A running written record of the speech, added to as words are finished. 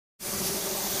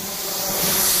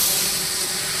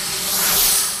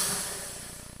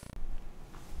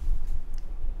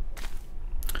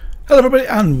Hello everybody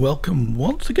and welcome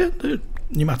once again to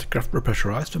PneumaticCraft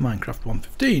Repressurized for Minecraft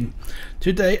 1.15.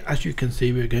 Today, as you can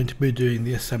see, we're going to be doing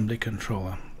the assembly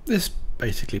controller. This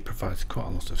basically provides quite a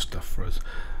lot of stuff for us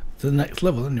to the next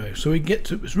level anyway. So we get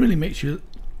to, it really makes you,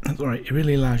 sorry, it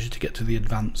really allows you to get to the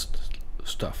advanced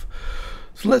stuff.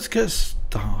 So let's get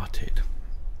started.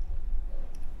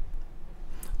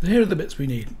 So here are the bits we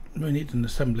need. We need an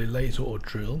assembly laser or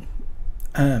drill.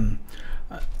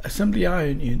 Assembly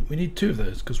iron unit, we need two of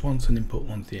those because one's an input,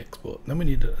 one's the export. Then we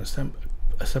need an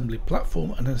assembly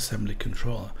platform and an assembly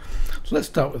controller. So let's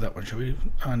start with that one, shall we?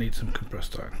 I need some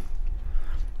compressed iron.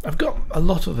 I've got a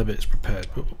lot of the bits prepared,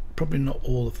 but probably not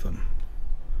all of them.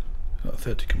 I've got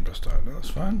 30 compressed iron,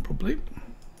 that's fine, probably.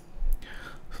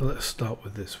 So let's start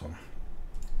with this one.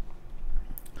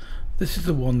 This is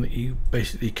the one that you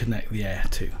basically connect the air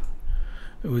to.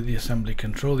 With the assembly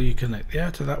controller, you connect the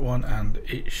air to that one, and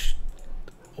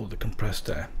or the compressed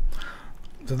air.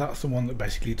 So that's the one that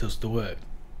basically does the work.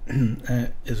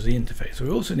 Is the interface. So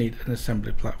we also need an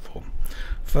assembly platform.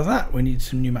 For that, we need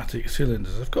some pneumatic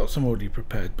cylinders. I've got some already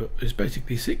prepared, but it's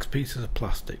basically 6 pieces of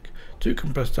plastic, 2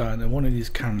 compressed iron, and one of these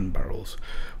cannon barrels.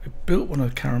 We built one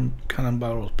of the cannon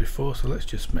barrels before, so let's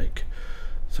just make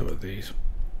some of these.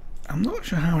 I'm not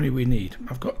sure how many we need.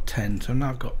 I've got 10, so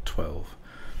now I've got 12.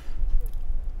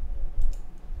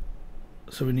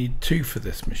 So we need 2 for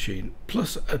this machine,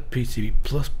 plus a PCB,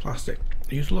 plus plastic.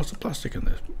 I use a lot of plastic in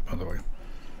this, by the way.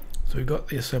 So we've got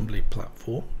the assembly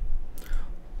platform.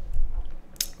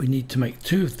 We need to make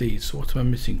 2 of these. So what am I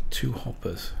missing? 2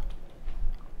 hoppers.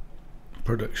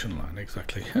 Production line,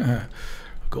 exactly. I've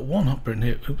got 1 hopper in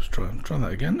here. Oops, try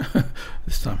that again.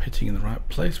 This time hitting in the right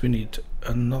place. We need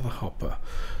another hopper.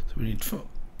 So we need 2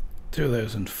 of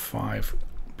those and 5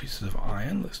 pieces of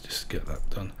iron. Let's just get that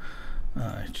done.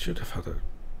 I should have had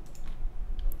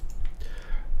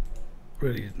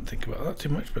really didn't think about that too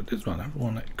much, but this one,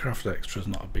 one craft extra is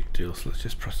not a big deal. So let's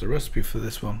just press the recipe for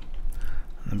this one,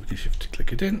 and then we can shift to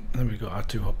click it in, and then we've got our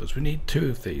 2 hoppers. We need 2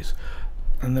 of these,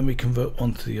 and then we convert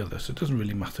one to the other, so it doesn't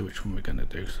really matter which one we're going to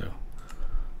do. So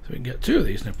we can get 2 of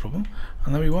these, no problem,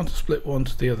 and then we want to split one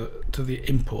to the other, to the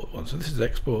import one. So this is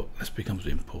export, this becomes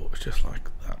import, just like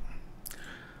that.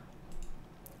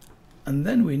 And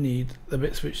then we need the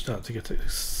bits which start to get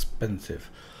expensive.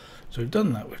 So we've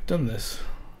done that, we've done this.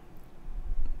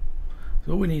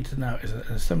 So all we need to now is an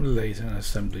assembly laser and an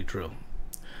assembly drill.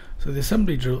 So the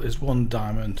assembly drill is 1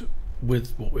 diamond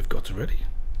with what we've got already.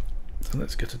 So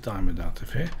let's get a diamond out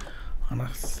of here. And I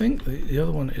think the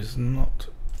other one is not,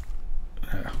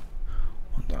 1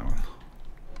 diamond.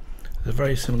 It's a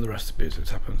very similar recipe as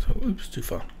it's happened. So oops, too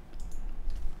far.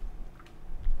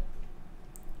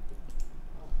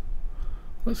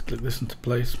 Let's click this into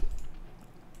place,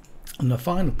 and the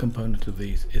final component of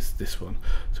these is this one.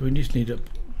 So we just need a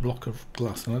block of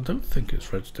glass, and I don't think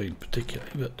it's red stained particularly,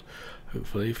 but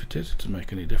hopefully if it is, it doesn't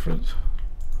make any difference.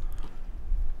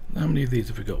 How many of these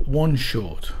have we got? 1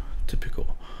 short,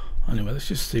 typical. Anyway, let's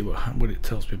just see what it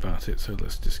tells me about it. So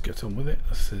let's just get on with it.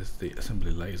 This is the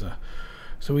assembly laser.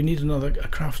 So we need a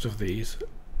craft of these,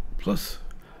 plus,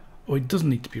 oh, it doesn't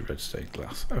need to be red stained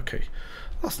glass. Okay,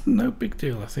 that's no big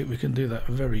deal. I think we can do that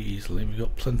very easily. We've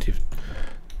got plenty of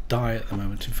dye at the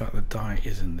moment. In fact, the dye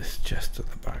is in this chest at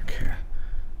the back here.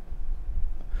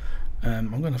 I'm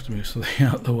going to have to move something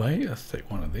out of the way. Let's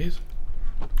take one of these.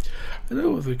 I don't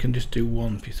know if we can just do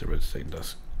 1 piece of red stained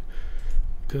glass,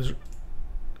 because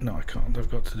no, I can't. I've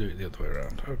got to do it the other way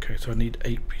around. Okay, so I need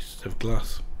 8 pieces of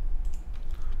glass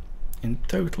in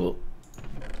total.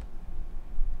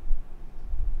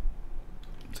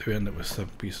 So we end up with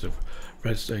 7 pieces of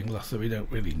red stained glass that we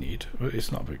don't really need, but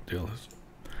it's not a big deal.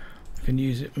 We can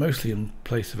use it mostly in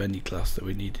place of any glass that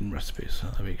we need in recipes. So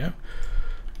there we go.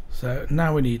 So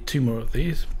now we need 2 more of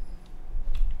these,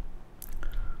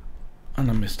 and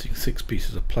I'm missing 6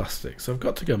 pieces of plastic. So I've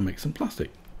got to go and make some plastic.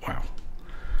 Wow.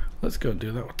 Let's go and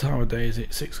do that. What time of day is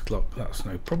it? 6 o'clock. That's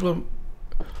no problem.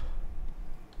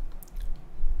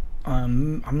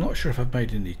 I'm not sure if I've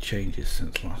made any changes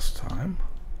since last time.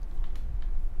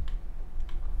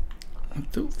 I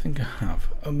don't think I have.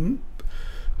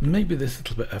 Maybe this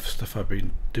little bit of stuff I've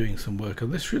been doing some work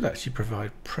on. This should actually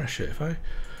provide pressure. If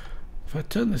I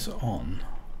turn this on,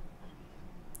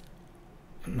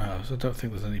 no, so I don't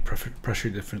think there's any pressure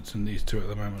difference in these 2 at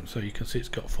the moment. So you can see it's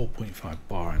got 4.5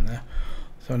 bar in there.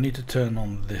 So I need to turn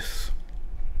on this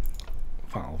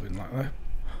valve in like that.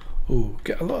 Oh,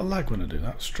 get a lot of lag when I do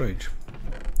that. Strange.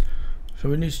 So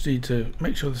we need to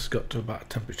make sure this has got to about a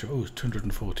temperature. Oh, it's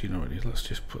 214 already. Let's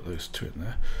just put those 2 in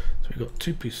there. So we've got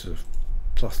 2 pieces of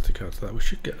plastic out of that. We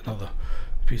should get another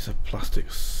piece of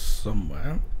plastic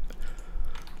somewhere.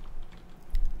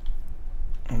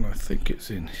 and I think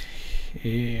it's in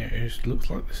here. It looks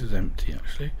like this is empty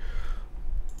actually.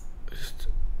 Let's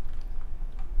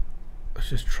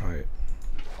just try it.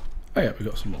 Oh yeah, we've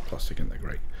got some more plastic in there,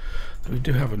 great. So we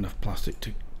do have enough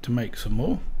plastic to make some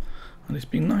more, and it's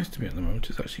been nice to me at the moment.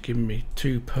 It's actually giving me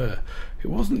 2 per. It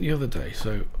wasn't the other day,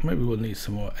 so maybe we'll need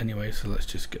some more anyway, so let's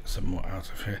just get some more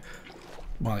out of here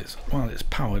while it's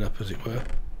powered up, as it were.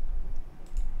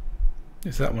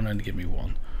 Is that one only give me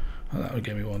 1? Oh, that would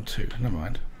give me 1 too, never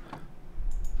mind.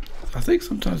 I think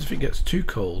sometimes if it gets too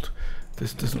cold,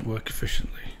 this doesn't work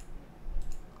efficiently.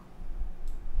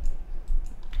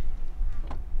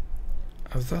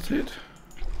 Is that it?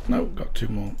 No, got 2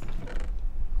 more.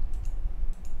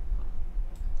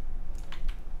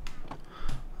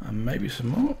 And maybe some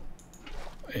more.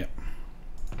 Yeah.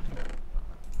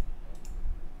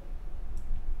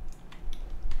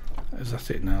 Is that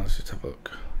it now? Let's just have a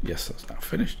look. Yes, that's now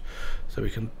finished. So we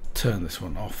can turn this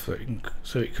one off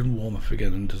so it can warm up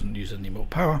again and doesn't use any more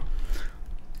power.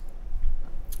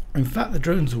 In fact, the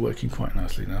drones are working quite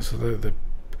nicely now, so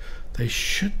they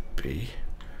should be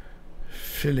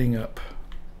filling up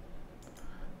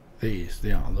these.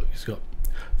 They are. Look, it's got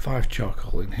 5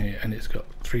 charcoal in here, and it's got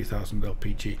 3000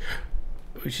 LPG,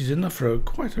 which is enough for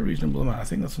quite a reasonable amount. I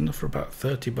think that's enough for about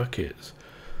 30 buckets.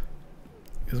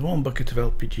 Because 1 bucket of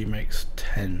LPG makes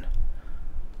 10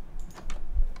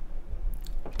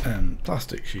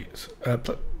 plastic sheets,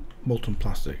 molten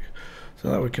plastic. So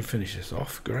that we can finish this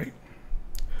off. Great.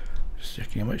 Just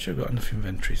checking. I make sure I've got enough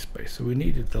inventory space. So we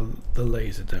needed the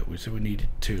laser, don't we? So we needed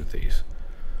 2 of these.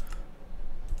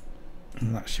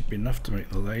 And that should be enough to make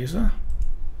the laser.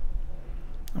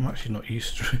 I'm actually not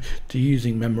used to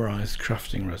using memorized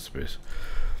crafting recipes.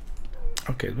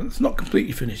 Okay, but it's not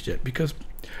completely finished yet, because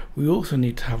we also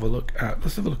need to have a look at,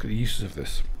 let's have a look at the uses of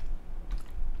this.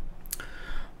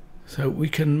 So we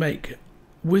can make,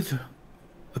 with a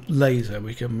laser,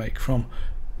 we can make from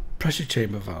pressure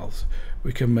chamber valves,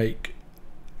 we can make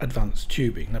advanced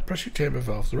tubing. Now pressure chamber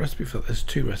valves, the recipe for that, there's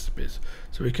 2 recipes.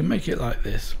 So we can make it like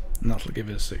this, and that'll give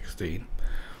us 16.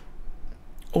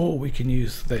 Or we can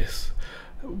use this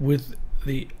with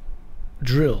the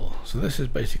drill. So this is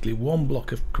basically 1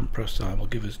 block of compressed iron will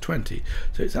give us 20.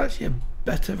 So it's actually a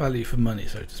better value for money,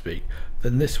 so to speak,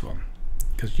 than this one,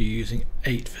 because you're using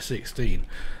 8 for 16.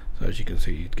 So as you can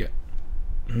see, you'd get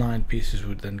 9 pieces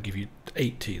would then give you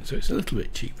 18. So it's a little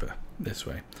bit cheaper this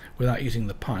way, without using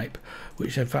the pipe,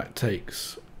 which in fact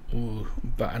takes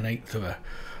about a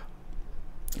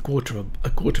quarter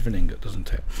of an ingot,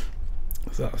 doesn't it?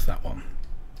 So that's that one.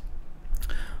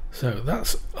 So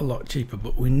that's a lot cheaper,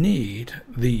 but we need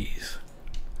these.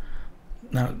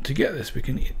 Now to get this, we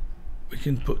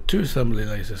can put 2 assembly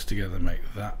lasers together and make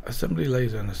that assembly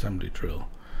laser and assembly drill.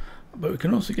 But we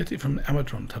can also get it from the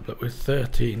Amadron tablet with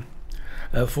 14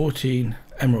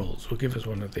 emeralds. Will give us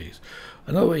 1 of these.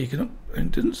 Another way you can,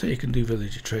 it didn't say you can do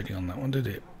villager trading on that one, did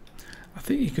it? I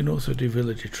think you can also do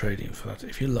villager trading for that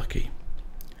if you're lucky,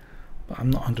 but I'm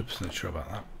not 100% sure about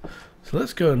that. So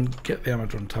let's go and get the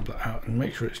Amadron tablet out and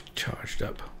make sure it's charged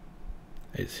up.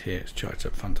 It's here, it's charged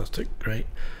up, fantastic, great.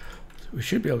 So we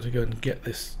should be able to go and get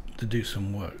this to do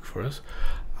some work for us.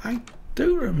 I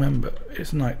do remember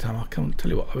it's night time. I'll come tell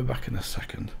you what, I'll be back in a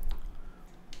second.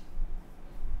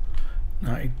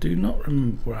 Now I do not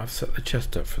remember where I've set the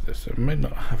chest up for this. I may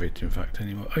not have it in fact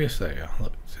anymore. Oh yes, there you are.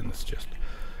 Look, it's in this chest.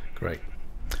 Great.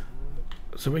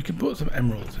 So we can put some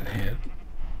emeralds in here,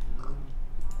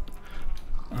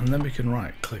 and then we can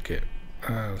right click it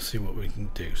and see what we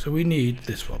can do. So we need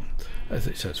this one, as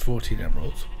it says, 14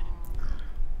 emeralds.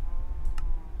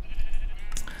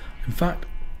 In fact,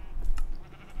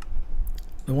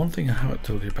 the one thing I haven't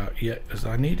told you about yet is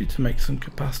I needed to make some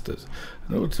capacitors.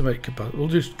 In order to make capacitors, we'll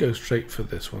just go straight for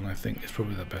this one. I think it's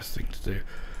probably the best thing to do.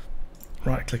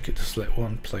 Right click it to select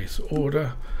one, place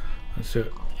order, and so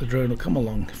the drone will come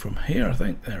along from here. I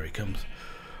think there he comes,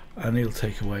 and he'll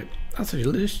take away. That's a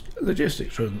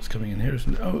logistics drone that's coming in here,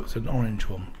 isn't it? Oh, it's an orange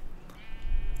one.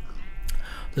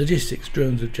 Logistics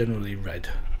drones are generally red,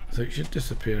 so it should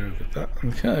disappear over that,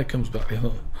 and it comes back the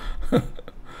other.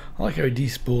 I like how he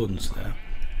despawns there.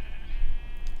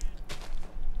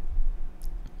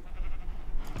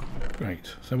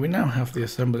 Great, so we now have the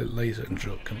assembly laser and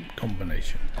drill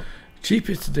combination.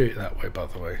 Cheapest to do it that way, by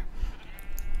the way.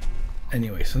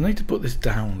 Anyway, so I need to put this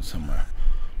down somewhere.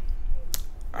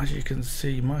 As you can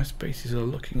see, my spaces are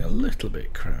looking a little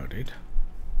bit crowded,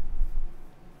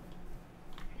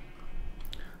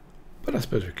 but I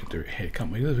suppose we can do it here,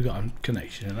 can't we? Because we've got a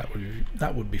connection, and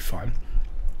that would be fine.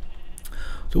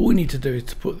 So all we need to do is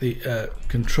to put the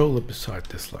controller beside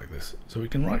this like this. So we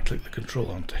can right click the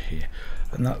controller onto here,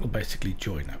 and that will basically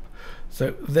join up.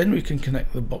 So then we can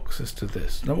connect the boxes to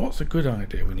this. Now what's a good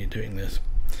idea when you're doing this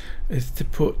is to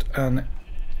put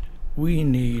we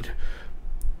need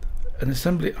an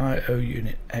assembly I/O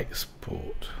unit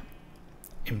export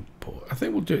import. I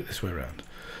think we'll do it this way around.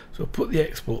 So we'll put the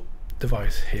export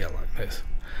device here like this,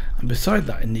 and beside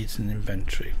that it needs an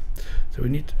inventory. So we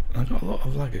need, I've got a lot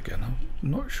of lag again, I'm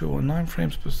not sure, 9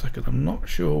 frames per second, I'm not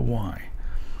sure why.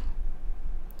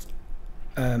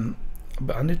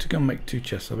 But I need to go and make 2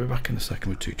 chests. I'll be back in a second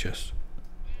with 2 chests.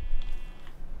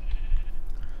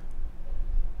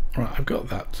 Right, I've got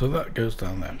that, so that goes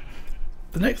down there.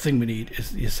 The next thing we need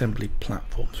is the assembly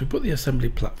platform. So we put the assembly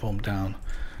platform down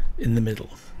in the middle,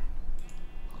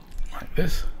 like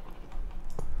this.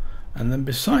 And then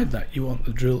beside that you want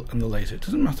the drill and the laser. It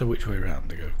doesn't matter which way around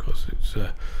they go, of course, it's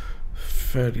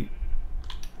fairly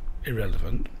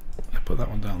irrelevant. I put that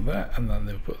one down there, and then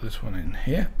they put this one in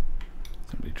here.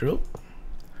 Assembly drill.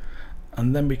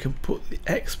 And then we can put the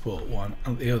export one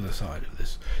on the other side of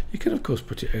this. You can of course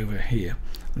put it over here,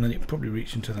 and then it will probably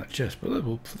reach into that chest, but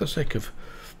for the sake of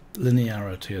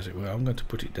linearity, as it were, I'm going to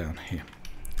put it down here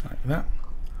like that,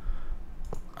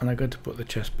 and I'm going to put the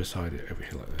chest beside it over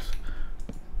here like this.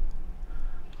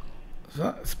 So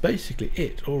that's basically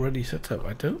it already set up.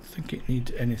 I don't think it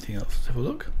needs anything else. Let's have a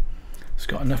look. It's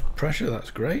got enough pressure,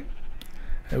 that's great.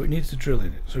 It needs the drill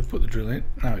in it, so we put the drill in.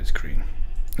 Now it's green,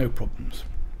 no problems.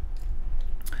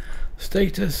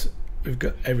 Status, we've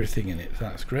got everything in it, so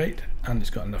that's great, and it's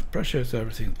got enough pressure, so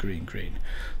everything's green.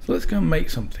 So let's go and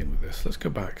make something with this. Let's go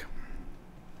back.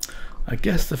 I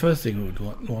guess the first thing we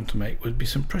would want to make would be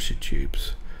some pressure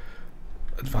tubes,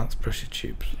 advanced pressure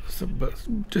tubes. So, but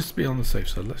just to be on the safe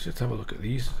side, let's just have a look at the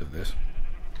uses of this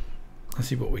and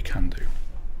see what we can do.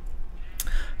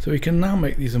 So we can now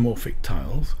make these amorphic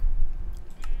tiles,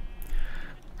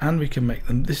 and we can make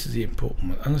them, this is the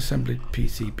important one, unassembled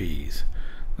PCBs.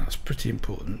 That's pretty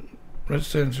important.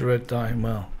 Redstone to red dye,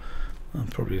 well,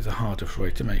 probably the hardest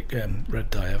way to make red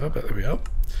dye ever, but there we are.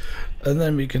 And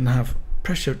then we can have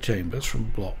pressure chambers from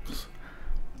blocks,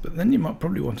 but then you might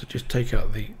probably want to just take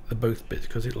out the both bits,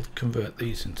 because it'll convert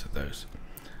these into those,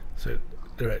 so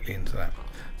directly into that.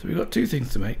 So we've got 2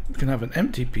 things to make. We can have an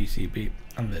empty PCB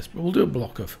and this, but we'll do a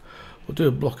block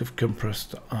of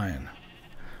compressed iron.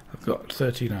 I've got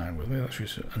 13 iron with me, that's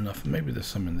just enough. Maybe there's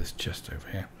some in this chest over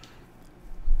here.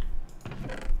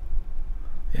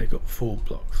 Yeah, I've got 4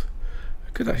 blocks. I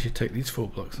could actually take these 4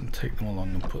 blocks and take them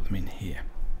along and put them in here.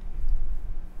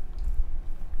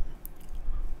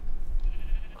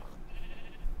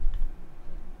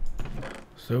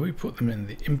 So we put them in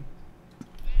the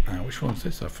now which one's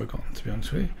this? I've forgotten, to be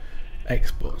honest with you.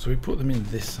 Export. So we put them in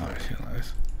this side here like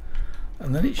this,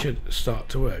 and then it should start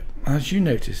to work. As you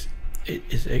notice, it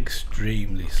is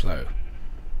extremely slow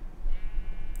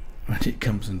when it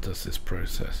comes and does this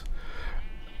process.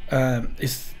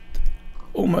 It's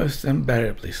almost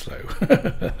unbearably slow.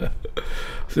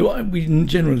 So what we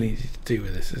generally need to do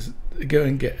with this is go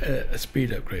and get a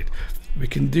speed upgrade. We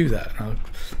can do that. Now,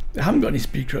 I haven't got any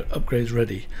speed upgrades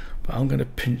ready, but I'm going to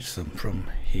pinch some from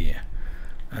here.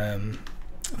 I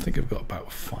think I've got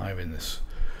about 5 in this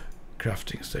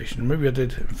crafting station. Maybe I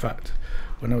did, in fact,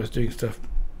 when I was doing stuff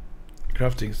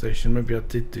crafting station, maybe I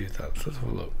did do that. So let's have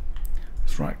a look.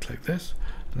 Let's right click this,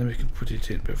 and then we can put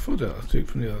it in. But before that, let's do it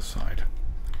from the other side,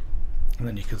 and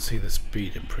then you can see the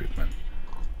speed improvement.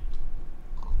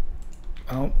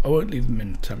 I won't leave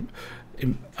them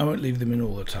I won't leave them in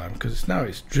all the time, because now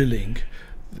it's drilling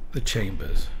the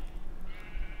chambers.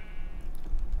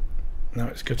 Now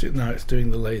it's got it. Now it's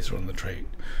doing the laser on the tray,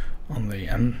 on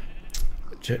the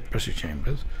pressure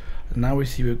chambers, and now we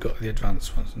see we've got the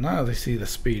advanced ones. Now they see the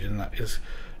speed, and that is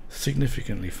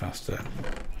significantly faster.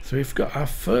 So we've got our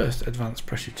first advanced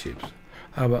pressure tubes.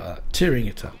 How about that? Tearing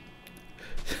it up.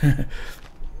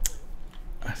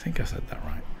 I think I said that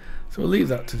right. So we'll leave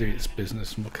that to do its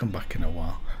business, and we'll come back in a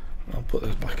while. I'll put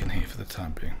those back in here for the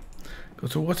time being.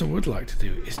 So what I would like to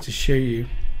do is to show you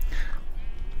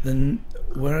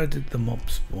where I did the mob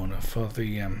spawner for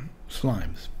the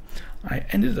slimes. I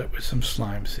ended up with some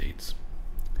slime seeds.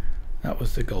 That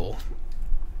was the goal,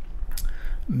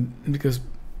 because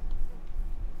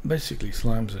basically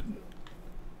slimes are,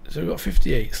 so we've got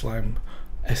 58 slime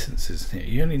essences here.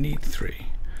 You only need 3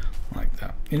 like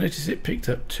that. You notice it picked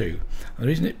up 2, and the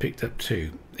reason it picked up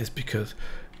 2 is because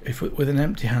if with an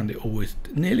empty hand it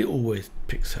nearly always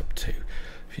picks up 2.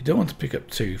 If you don't want to pick up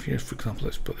 2, if you, for example,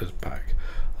 let's put this back,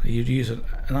 you'd use an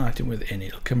item within,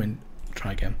 it'll come in,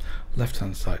 try again, left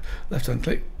hand side, left hand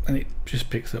click, and it just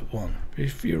picks up 1. But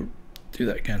if you do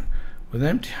that again with an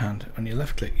empty hand on your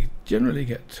left click, you generally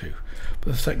get 2,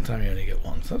 but the second time you only get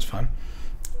 1, so that's fine.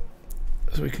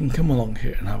 So we can come along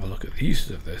here and have a look at the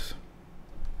uses of this.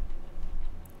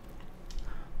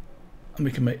 And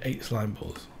we can make 8 slime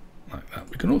balls like that.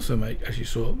 We can also make, as you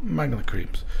saw, magna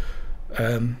creams.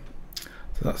 So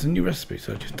that's a new recipe,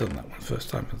 so I've just done that one first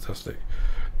time. Fantastic.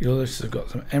 You'll notice I've got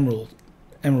some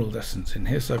emerald essence in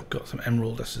here, so I've got some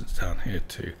emerald essence down here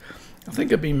too. I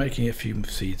think I've been making a few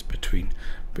seeds between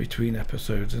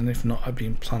episodes, and if not, I've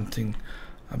been planting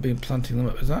them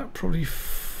up. Is that probably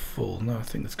full? No, I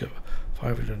think it's got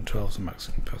 512 is the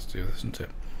maximum capacity of this, isn't it?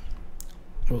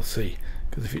 We'll see,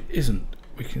 because if it isn't,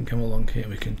 we can come along here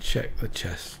and we can check the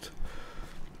chest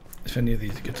if any of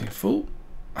these are getting full.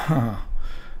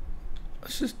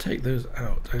 Let's just take those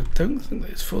out. I don't think that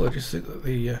it's full. I just think that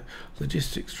the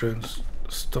logistics drones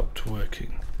stopped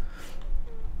working,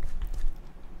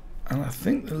 and I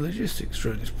think the logistics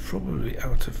drone is probably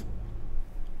out of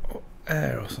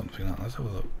air or something like that. Let's have a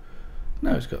look.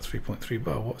 No, it's got 3.3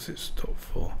 bar. What's it stopped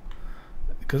for?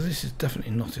 Because this is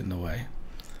definitely not in the way.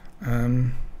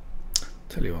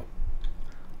 Tell you what,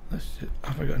 let's just,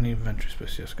 have I got any inventory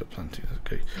space? Yes, I've got plenty.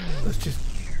 Okay, let's just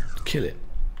kill it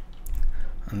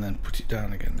and then put it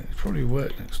down again. It'll probably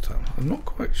work next time. I'm not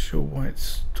quite sure why it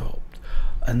stopped,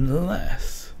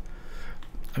 unless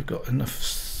I've got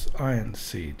enough iron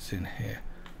seeds in here.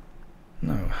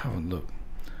 No, I haven't. Look.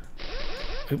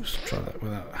 Oops, try that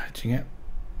without hitching it.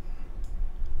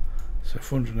 So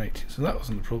 418. So that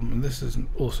wasn't the problem, and this isn't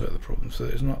also the problem. So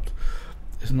it's not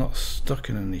stuck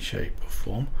in any shape or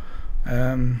form.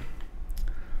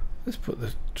 Let's put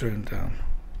the drone down.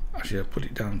 Actually, I'll put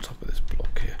it down on top of this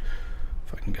block here,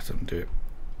 if I can get them to do it.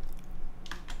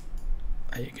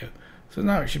 There you go. So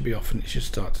now it should be off, and it should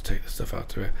start to take the stuff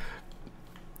out of it,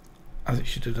 as it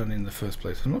should have done in the first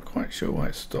place. I'm not quite sure why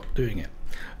it stopped doing it.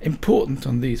 Important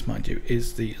on these, mind you,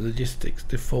 is the logistics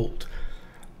default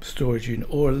storage unit,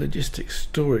 or a logistics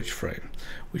storage frame,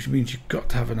 which means you've got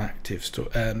to have an active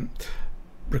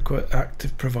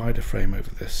active provider frame over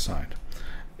this side.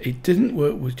 It didn't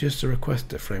work with just a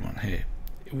requester frame on here,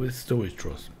 with storage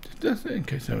drawers, just in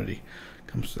case anybody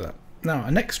comes to that. Now,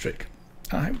 a next trick.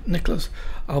 Nicholas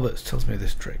Alberts tells me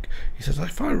this trick. He says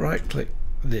if I right click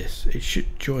this, it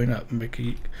should join up and make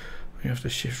it. You have to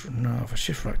shift. No, if I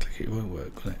shift right click, it won't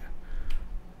work, will it?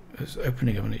 It's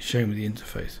opening up and it's showing me the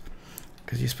interface,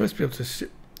 because you're supposed to be able to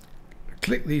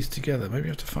click these together. Maybe you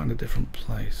have to find a different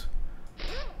place.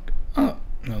 Oh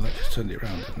no, that just turned it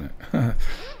around, didn't it?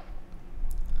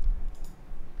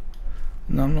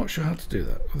 No, I'm not sure how to do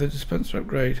that. With the dispenser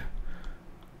upgrade,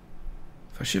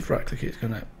 if I shift right click it, it's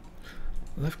going to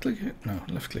left click it. No,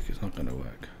 left click is not going to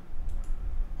work.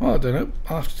 Well, I don't know.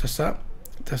 I'll have to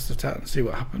test it out and see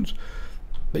what happens.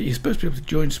 But you're supposed to be able to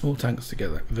join small tanks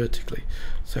together vertically.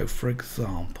 So for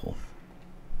example,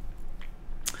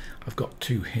 I've got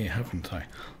 2 here, haven't I?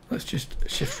 Let's just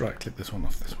shift right click this one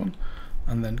off this one,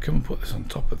 and then come and put this on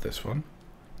top of this one,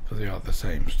 because they are the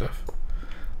same stuff.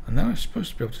 And then I'm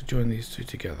supposed to be able to join these 2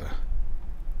 together,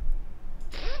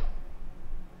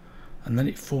 and then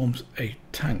it forms a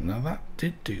tank. Now that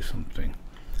did do something.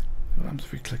 What happens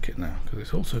if we click it now? Because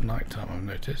it's also night time, I've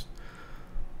noticed.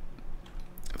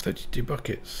 32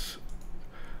 buckets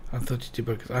and 32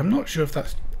 buckets. I'm not sure if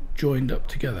that's joined up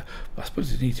together, but I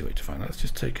suppose it's an easy way to find out. Let's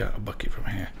just take out a bucket from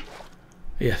here.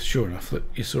 Yes, sure enough, look,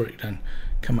 you saw it then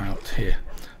come out here.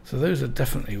 So those are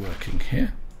definitely working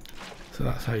here. So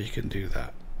that's how you can do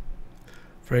that.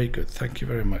 Very good, thank you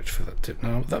very much for that tip.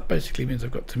 Now that basically means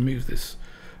I've got to move this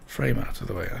frame out of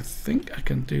the way. I think I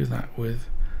can do that with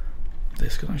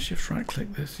this. Can I shift right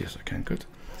click this? Yes, I can. Good.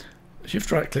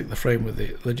 Shift right click the frame with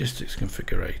the logistics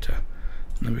configurator,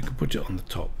 and then we can put it on the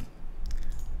top,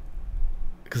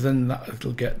 because then that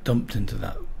it'll get dumped into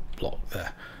that block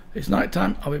there. It's night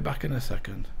time. I'll be back in a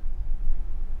second.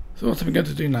 So what I'm going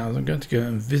to do now is I'm going to go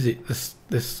and visit this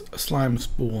slime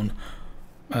spawn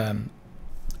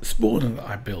spawner that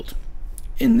I built.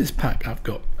 In this pack I've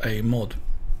got a mod,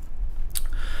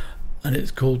 and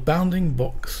it's called Bounding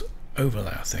Box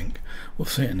Overlay, I think. We'll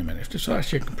see it in a minute. Just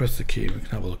actually I can press the key and we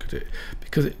can have a look at it,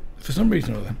 because for some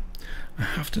reason or other I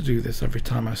have to do this every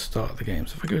time I start the game.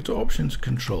 So if I go to options,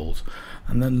 controls,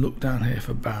 and then look down here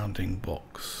for bounding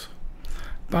box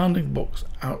outline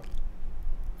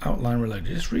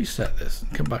reloaded, just reset this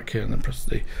and come back here and then press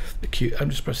the Q. I'm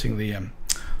just pressing the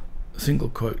single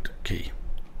quote key,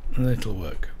 and then it'll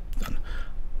work. Done.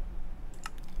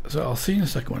 So I'll see in a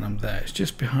second when I'm there. It's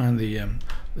just behind the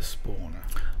spawner.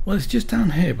 Well, it's just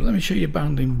down here, but let me show you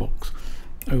bounding box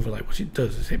overlay. What it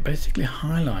does is it basically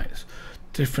highlights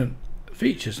different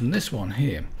features, and this one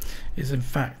here is in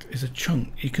fact a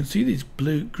chunk. You can see these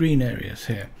green areas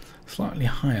here slightly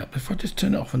high up. If I just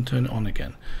turn it off and turn it on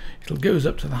again, it goes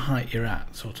up to the height you're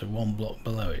at, sort of one block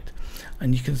below it.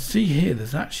 And you can see here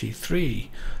there's actually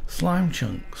 3 slime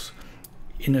chunks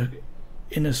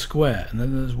in a square, and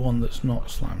then there's one that's not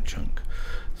slime chunk.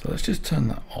 So let's just turn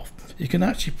that off. You can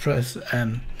actually press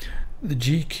the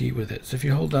G key with it. So if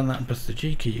you hold down that and press the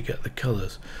G key, you get the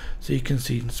colours. So you can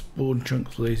see spawn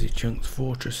chunks, lazy chunks,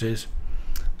 fortresses,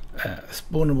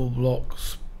 spawnable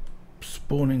blocks,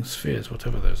 spawning spheres,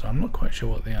 whatever those are. I'm not quite sure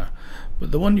what they are,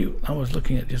 but the one I was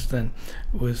looking at just then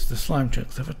was the slime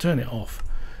chunks. If I turn it off,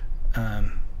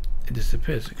 it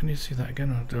disappears. Can you see that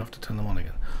again, or do I have to turn them on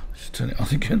again? Let's just turn it on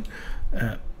again,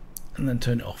 and then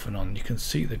turn it off and on. You can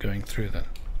see they're going through then.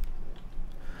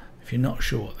 If you're not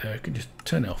sure what they are, you can just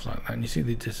turn it off like that and you see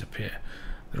they disappear.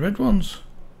 The red ones,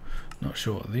 not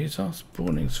sure what these are.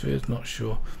 Spawning spheres, not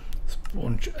sure.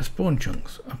 Spawn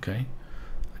chunks, okay.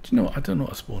 Do you know what? I don't know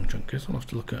what a spawn chunk is. I'll have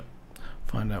to look at,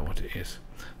 find out what it is.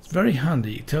 It's very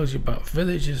handy. It tells you about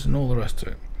villages and all the rest of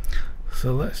it.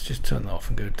 So let's just turn that off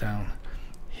and go down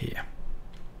here.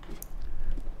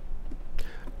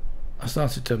 I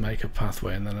started to make a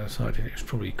pathway, and then I decided it was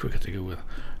probably quicker to go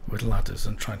with ladders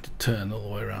than trying to turn all the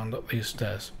way around up these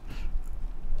stairs.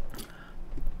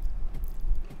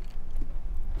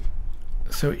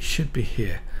 So it should be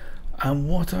here, and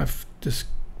what I've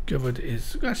discovered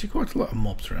is actually quite a lot of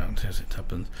mobs around here as it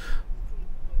happens.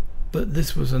 But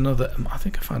this was another, I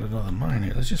think I found another mine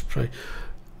here. Let's just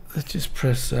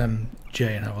press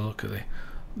J and have a look at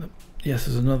yes,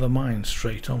 there's another mine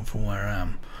straight on from where I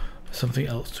am. Something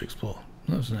else to explore.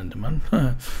 That was an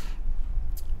Enderman.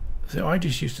 So I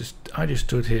just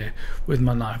stood here with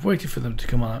my knife, waited for them to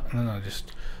come out, and then I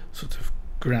just sort of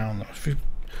ground them.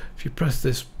 If you press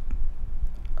this,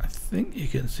 I think you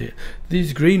can see it.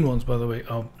 These green ones, by the way,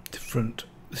 are different.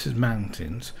 This is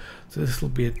mountains, so this will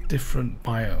be a different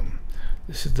biome.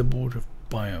 This is the border of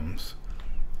biomes.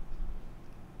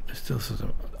 It's still sort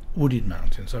of wooded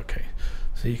mountains. Okay,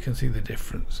 so you can see the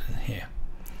difference in here.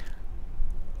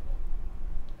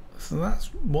 So that's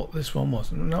what this one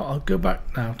was. Now I'll go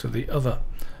back now to the other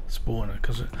spawner,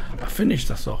 because I finished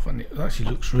this off and it actually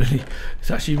looks really,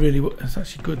 it's actually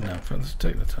good now. Let's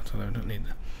take that out, although I don't need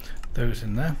those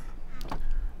in there.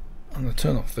 I'm going to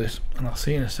turn off this, and I'll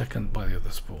see you in a second by the other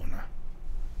spawner.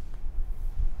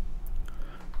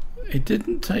 It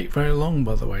didn't take very long,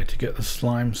 by the way, to get the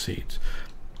slime seeds,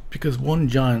 because one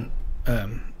giant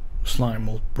slime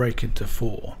will break into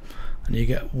 4, and you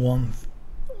get 1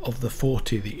 of the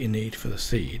 40 that you need for the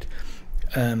seed,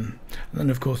 and then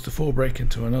of course the 4 break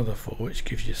into another 4, which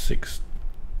gives you 6.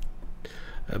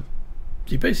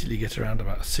 You basically get around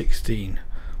about 16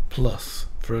 plus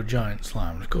for a giant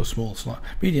slime. And of course small slime,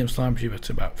 medium slime, you get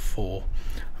about 4,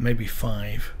 maybe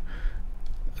 5,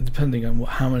 depending on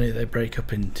how many they break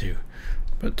up into,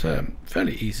 but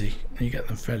fairly easy, and you get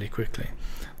them fairly quickly.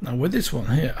 Now with this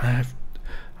one here, I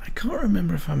can't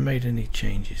remember if I made any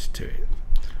changes to it.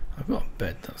 I've got a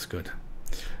bed, that's good.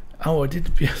 Oh, I did,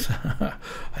 yes,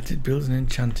 I did build an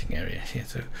enchanting area here,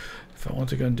 so if I want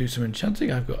to go and do some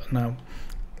enchanting, I've got now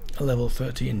a level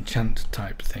 30 enchant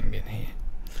type thing in here.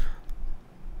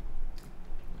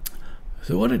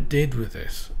 So what I did with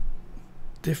this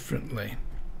differently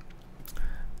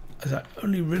is I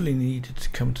only really needed to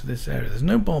come to this area. There's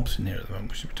no mobs in here at the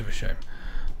moment, which is a bit of a shame.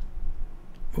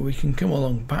 But we can come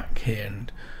along back here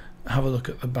and have a look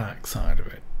at the back side of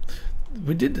it.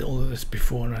 We did all of this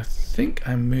before, and I think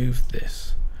I moved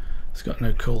this. It's got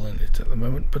no coal in it at the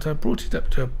moment, but I brought it up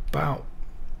to about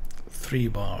 3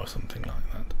 bar or something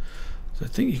like that. So I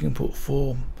think you can put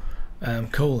 4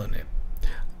 coal in it,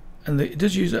 and it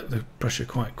does use up the pressure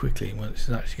quite quickly when it's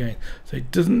actually going. So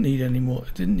it doesn't need any more.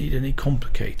 It didn't need any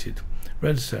complicated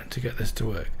redstone to get this to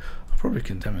work. I probably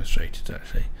can demonstrate it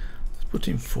actually. Let's put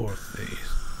in 4 of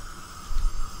these.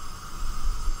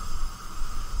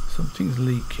 Something's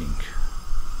leaking.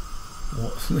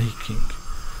 What's leaking?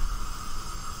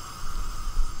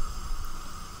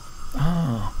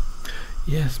 Ah,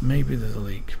 yes, maybe there's a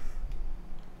leak.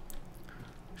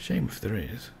 Shame if there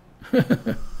is.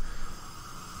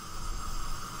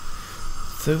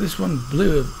 So this one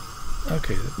blew a,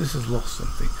 okay, this has lost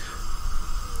something.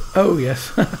 Oh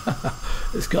yes,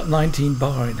 it's got 19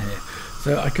 bar in here,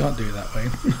 so I can't do it that way.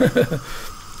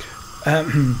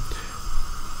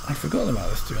 I'd forgotten about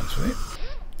this, to be honest with you.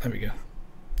 There we go.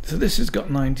 So this has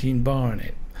got 19 bar in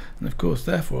it, and of course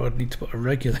therefore I'd need to put a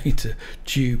regulator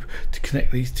tube to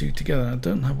connect these two together. I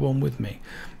don't have one with me,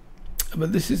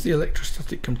 but this is the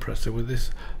electrostatic compressor with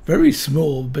this very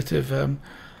small bit of iron.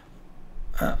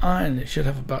 It should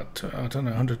have about, I don't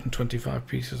know, 125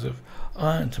 pieces of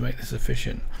iron to make this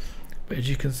efficient, but as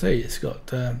you can see, it's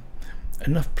got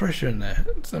enough pressure in there,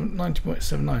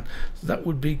 90.79, so that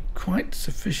would be quite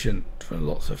sufficient for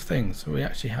lots of things. So we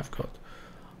actually have got,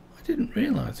 I didn't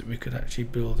realise that we could actually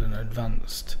build an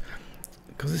advanced,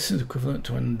 because this is equivalent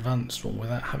to an advanced one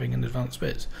without having an advanced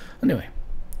bit. Anyway,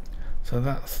 so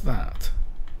that's that.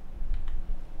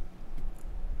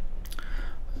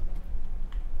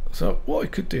 So what I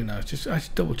could do now is just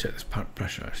actually double check this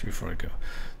pressure actually before I go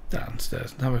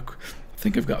downstairs and have a, I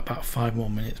think I've got about 5 more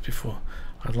minutes before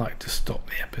I'd like to stop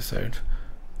the episode.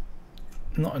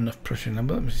 Not enough pressure in there,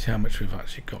 but let me see how much we've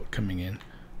actually got coming in.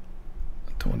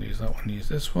 I don't want to use that one, use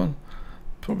this one.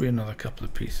 Probably another couple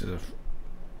of pieces of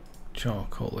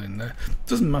charcoal in there.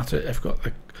 Doesn't matter if I've got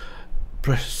the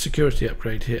pressure security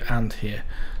upgrade here and here,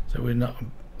 so we're not,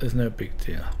 there's no big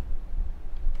deal.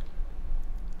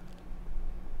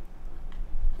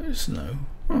 There's snow.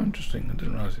 Oh, interesting. I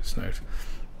didn't realise it snowed.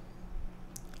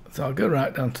 So I'll go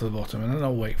right down to the bottom and then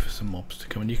I'll wait for some mobs to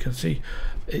come. And you can see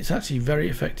it's actually very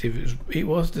effective. It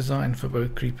was designed for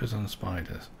both creepers and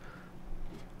spiders.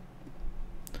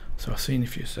 So I'll see in a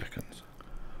few seconds.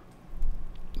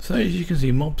 So as you can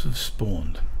see, mobs have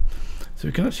spawned. So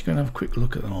we can actually go and have a quick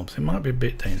look at the mobs. It might be a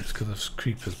bit dangerous because of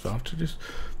creepers, but I'll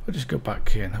just go back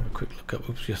here and have a quick look up.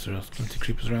 Oops, yes, there are plenty of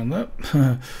creepers around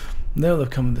there. They'll have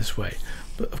come this way.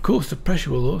 But of course the pressure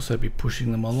will also be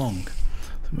pushing them along.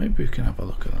 So maybe we can have a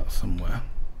look at that somewhere.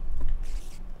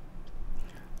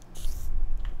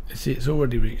 You see, it's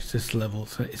already reached this level,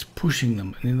 so it's pushing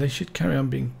them, and they should carry on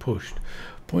being pushed.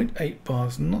 0.8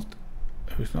 bars, not,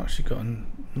 oh, it's not actually got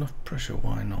enough pressure,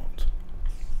 why not?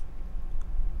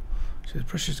 So the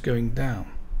pressure's going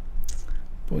down.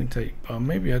 0.8 bar,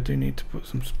 maybe I do need to put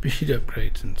some speed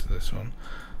upgrades into this one.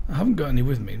 I haven't got any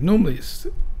with me. Normally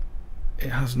it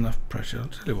has enough pressure. I'll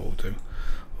tell you what we'll do.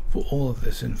 We'll put all of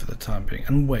this in for the time being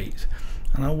and wait.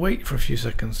 And I'll wait for a few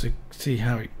seconds to see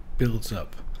how it builds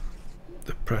up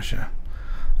the pressure.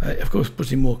 Of course,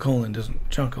 putting more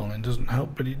charcoal in doesn't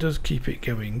help, but it does keep it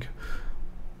going.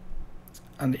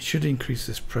 And it should increase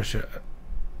this pressure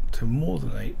to more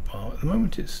than 8 bar. At the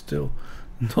moment it's still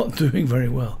not doing very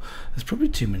well. There's probably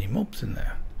too many mobs in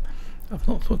there. I've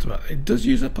not thought about it. It does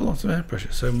use up a lot of air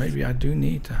pressure, so maybe I do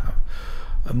need to have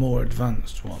a more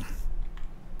advanced one,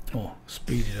 or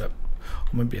speed it up,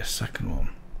 or maybe a second one.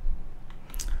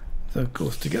 So of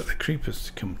course, to get the creepers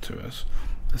to come to us,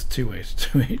 there's 2 ways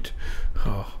to do it.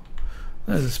 Oh,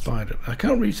 there's a spider. I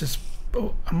can't reach this.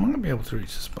 Oh, I might be able to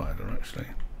reach the spider actually.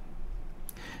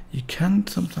 You can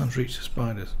sometimes reach the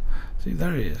spiders. See,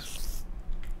 there he is.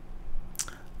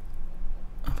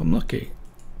 If I'm lucky.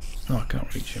 No, I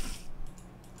can't reach him.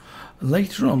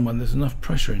 Later on, when there's enough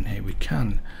pressure in here, we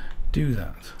can do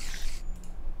that,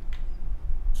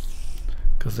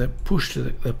 because they're pushed to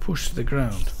the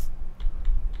ground.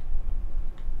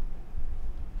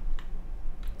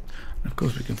 And of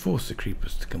course, we can force the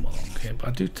creepers to come along here, but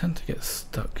I do tend to get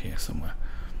stuck here somewhere.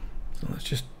 So let's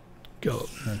just go up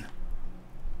and then.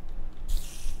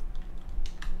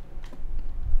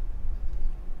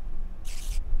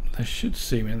 They should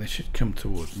see me and they should come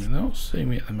towards me. They don't see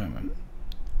me at the moment.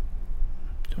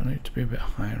 Do I need to be a bit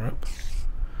higher up?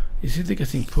 You see they're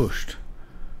getting pushed.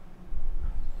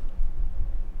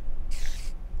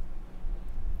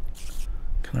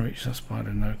 Can I reach that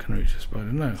spider? No. Can I reach the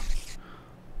spider? No.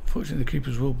 Unfortunately the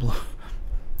creepers will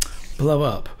blow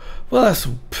up. Well, that's,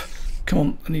 come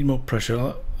on, I need more pressure.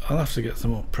 I'll have to get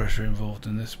some more pressure involved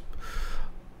in this.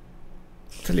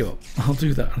 I'll tell you what, I'll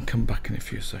do that and come back in a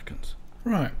few seconds.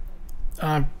 Right,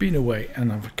 I've been away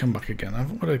and I've come back again.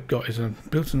 What I've got is I've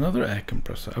built another air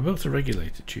compressor. I built a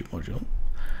regulator tube module,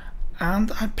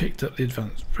 and I picked up the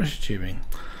advanced pressure tubing.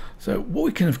 So what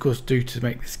we can of course do to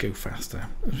make this go faster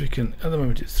is we can, at the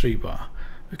moment it's 3 bar,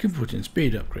 we can put in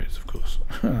speed upgrades of course.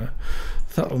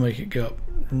 That'll make it go up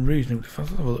reasonably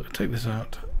fast. Let's have a look, take this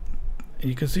out. And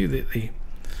you can see that the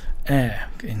air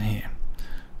in here,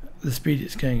 the speed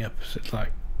it's going up, so it's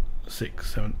like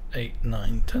 6, 7, 8,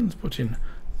 9, 10. Let's put in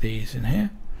these in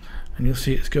here and you'll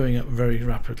see it's going up very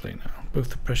rapidly now, both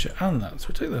the pressure and that. So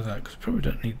we'll take that out because we probably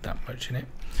don't need that much in it.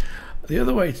 The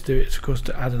other way to do it is of course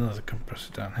to add another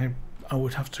compressor down here. I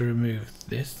would have to remove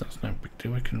this. That's no big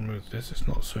deal. We can remove this. It's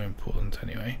not so important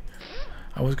anyway.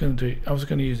 I was going to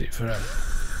use it for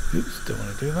oops, don't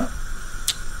want to do that.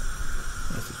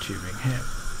 There's the tubing here.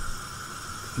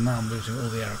 Now I'm losing all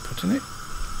the air I put in it.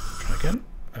 Try again.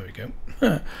 There we go.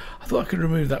 I thought I could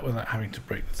remove that without having to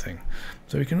break the thing.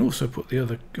 So we can also put the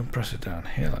other compressor down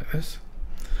here like this.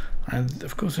 And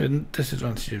of course the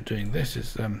disadvantage of doing this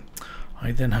is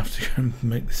I then have to go and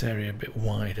make this area a bit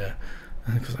wider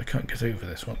because I can't get over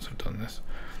this once I've done this.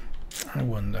 I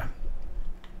wonder.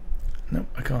 No,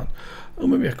 I can't. Oh,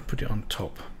 maybe I can put it on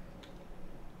top.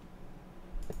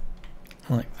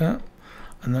 like that,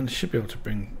 and then I should be able to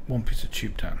bring one piece of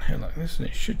tube down here like this, and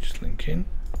it should just link in.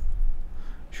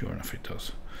 Sure enough it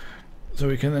does. So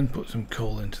we can then put some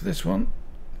coal into this one,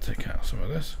 take out some of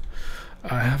this.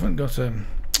 I haven't got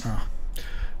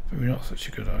maybe not such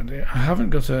a good idea. I haven't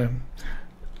got a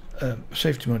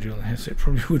safety module in here, so it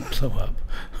probably would blow up.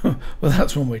 Well,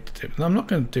 that's one way to do it, but I'm not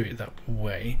going to do it that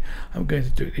way. I'm going to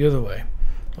do it the other way,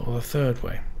 or the third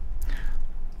way.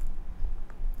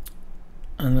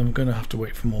 And then we're going to have to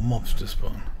wait for more mobs to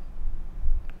spawn.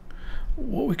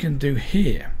 What we can do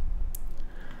here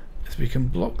is we can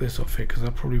block this off here, because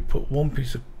I'll probably put one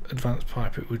piece of advanced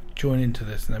pipe, it would join into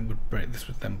this and then would break, this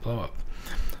would then blow up.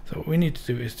 So what we need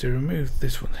to do is to remove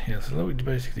this one here, so that would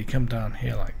basically come down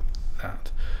here like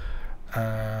that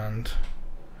and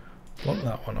block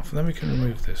that one off, and then we can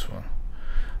remove this one.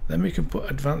 Then we can put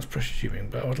advanced pressure tubing,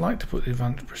 but I would like to put the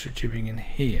advanced pressure tubing in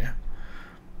here.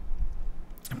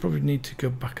 I probably need to go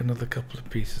back another couple of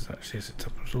pieces actually as it's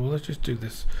up. So let's just do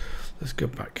this. Let's go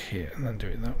back here and then do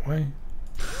it that way,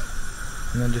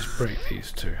 and then just break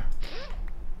these two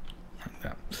like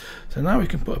that. So now we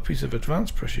can put a piece of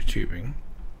advanced pressure tubing.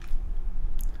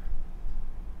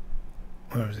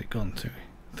 Where has it gone to?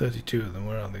 32 of them.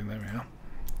 Where are they? There we are.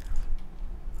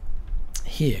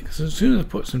 Here, because as soon as I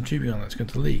put some tubing on, it's going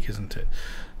to leak, isn't it?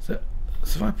 So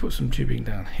if I put some tubing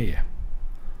down here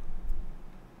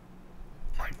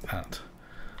like that,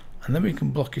 and then we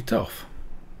can block it off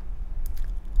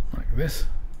like this,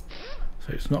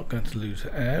 so it's not going to lose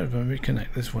air when we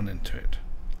connect this one into it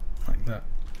like that.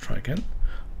 Try again,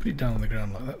 put it down on the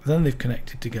ground like that, then they've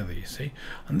connected together, you see,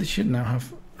 and this should now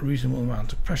have a reasonable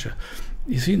amount of pressure.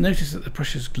 You see, notice that the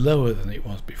pressure is lower than it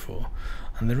was before,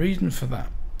 and the reason for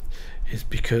that is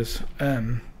because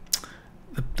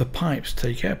the pipes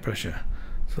take air pressure.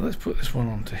 So let's put this one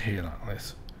onto here like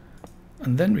this,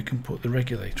 and then we can put the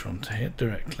regulator onto here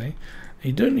directly.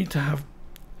 You don't need to have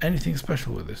anything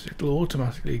special with this, it will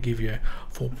automatically give you a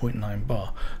 4.9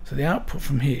 bar. So the output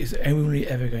from here is only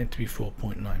ever going to be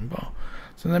 4.9 bar.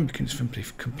 So then we can simply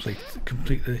complete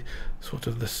the sort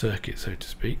of the circuit, so to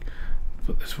speak.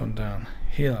 Put this one down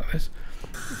here like this.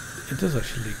 It does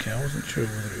actually leak out, I wasn't sure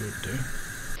whether it would do.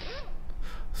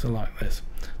 So like this.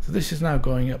 So this is now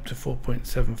going up to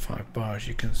 4.75 bar, as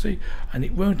you can see, and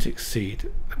it won't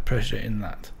exceed the pressure in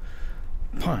that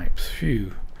pipes.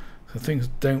 Phew. So things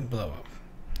don't blow up.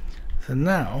 So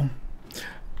now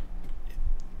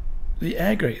the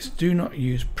air grates do not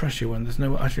use pressure when there's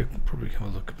no, actually I can probably have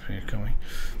a look up here, can we?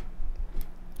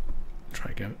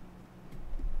 Try again.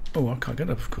 Oh, I can't get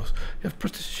up, of course. You have to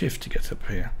press shift to get up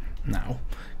here now,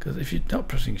 because if you're not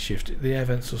pressing shift, the air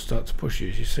vents will start to push you,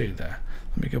 as you see there.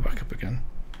 Let me go back up again.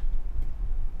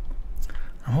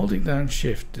 I'm holding down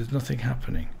shift, there's nothing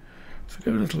happening. If I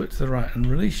go a little bit to the right and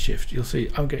release shift, you'll see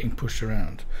I'm getting pushed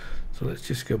around. So let's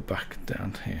just go back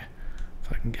down here.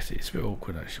 If I can get it, it's a bit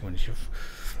awkward actually when you've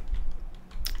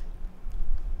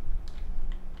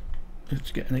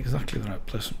it's getting exactly the right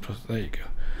place. There you go.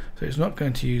 So it's not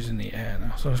going to use any air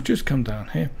now. So I've just come down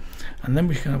here, and then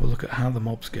we can have a look at how the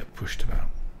mobs get pushed about.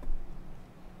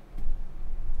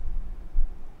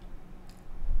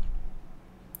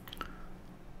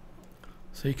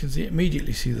 So you can see,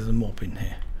 immediately see there's a mob in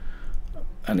here,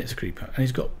 and it's a creeper, and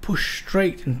he's got pushed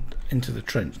straight into the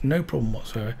trench, no problem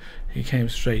whatsoever. He came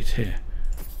straight here.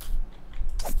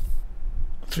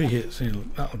 3 hits,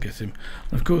 that'll get him.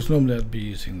 And of course normally I'd be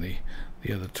using the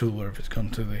other tool wherever it's gone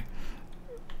to the,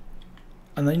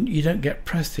 and then you don't get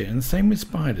pressed here. And the same with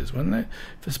spiders. When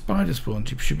if a spider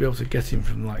spawns, you should be able to get him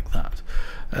from like that.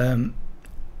 In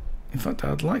fact,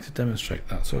 I'd like to demonstrate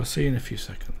that, so I'll see you in a few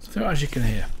seconds. So as you can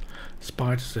hear,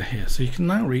 spiders are here, so you can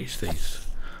now reach these.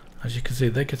 As you can see,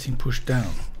 they're getting pushed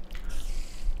down.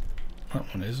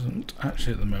 That one isn't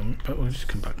actually at the moment, but we'll just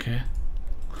come back here.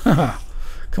 Haha!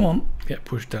 Come on, get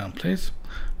pushed down, please.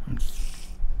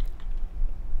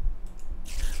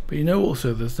 But you know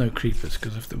also there's no creepers,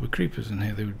 because if there were creepers in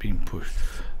here, they would be pushed.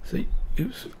 See,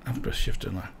 oops, I've pressed shift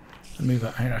now. Let me move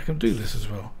out here. I can do this as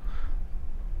well.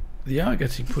 They are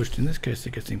getting pushed. In this case,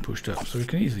 they're getting pushed up, so we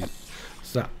can easily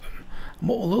zap them. And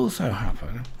what will also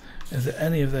happen is that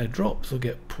any of their drops will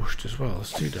get pushed as well.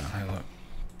 There's 2 down here,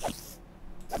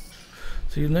 look.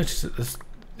 So you'll notice that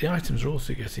the items are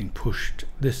also getting pushed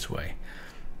this way.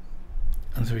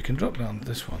 And so we can drop down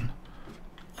this one,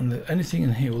 and anything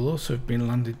in here will also have been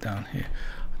landed down here.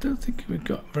 I don't think we've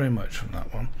got very much from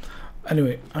that one.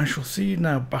 Anyway, I shall see you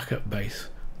now back at base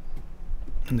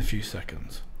in a few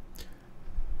seconds.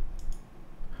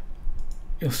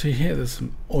 You'll see here there's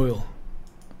some oil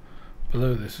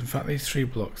below this. In fact, these 3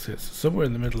 blocks here, so somewhere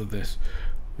in the middle of this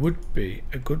would be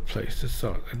a good place to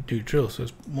start a new drill. So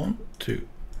it's 1, 2,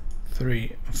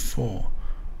 3, 4,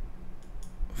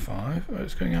 5. Oh,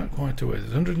 it's going out quite a way.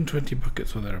 There's 120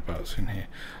 buckets or thereabouts in here.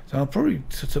 So I'll probably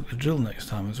set up the drill next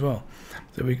time as well.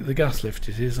 So the gas lift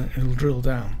it is, and it'll drill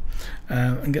down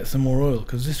and get some more oil,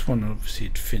 because this one obviously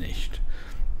had finished.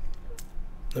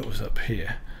 That was up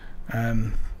here.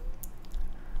 And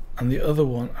the other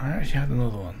one, I actually had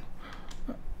another one.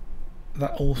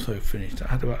 That also finished. I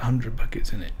had about 100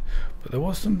 buckets in it. But there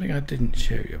was something I didn't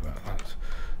show you about that.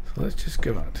 So let's just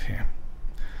go out here.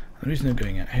 The reason I'm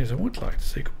going out here is I would like to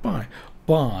say goodbye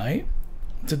by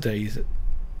today's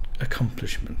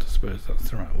accomplishment. I suppose that's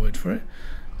the right word for it.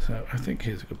 So I think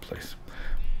here's a good place.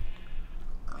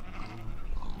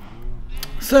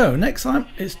 So next time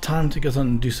it's time to get on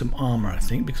and do some armour, I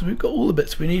think, because we've got all the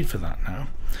bits we need for that now.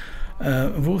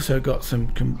 We've also got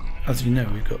some, as you know,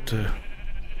 we've got to,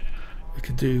 we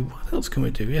could do, what else can we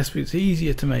do? Yes, it's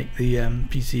easier to make the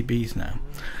PCBs now.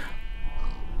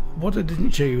 What I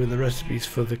didn't show you were the recipes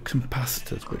for the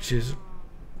capacitors, which is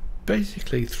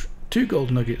basically 2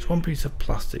 gold nuggets, 1 piece of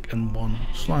plastic and 1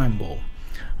 slime ball.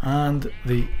 And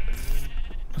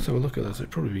let's have a look at those.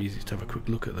 It'd probably be easy to have a quick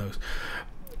look at those.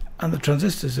 And the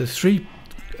transistors, there's 3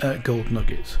 gold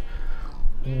nuggets,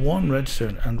 1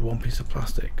 redstone and 1 piece of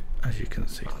plastic. As you can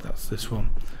see, that's this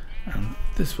one and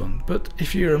this one. But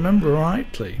if you remember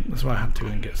rightly, that's why I had to go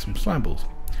and get some slime balls.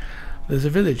 There's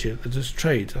a villager that does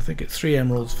trades. I think it's 3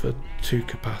 emeralds for 2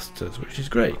 capacitors, which is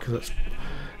great because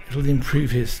it'll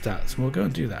improve his stats. And we'll go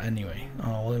and do that anyway.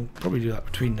 We'll probably do that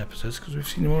between episodes because we've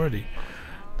seen him already.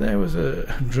 There was a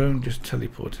drone just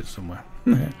teleported somewhere.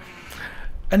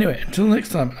 Anyway, until next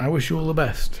time, I wish you all the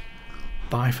best.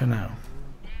 Bye for now.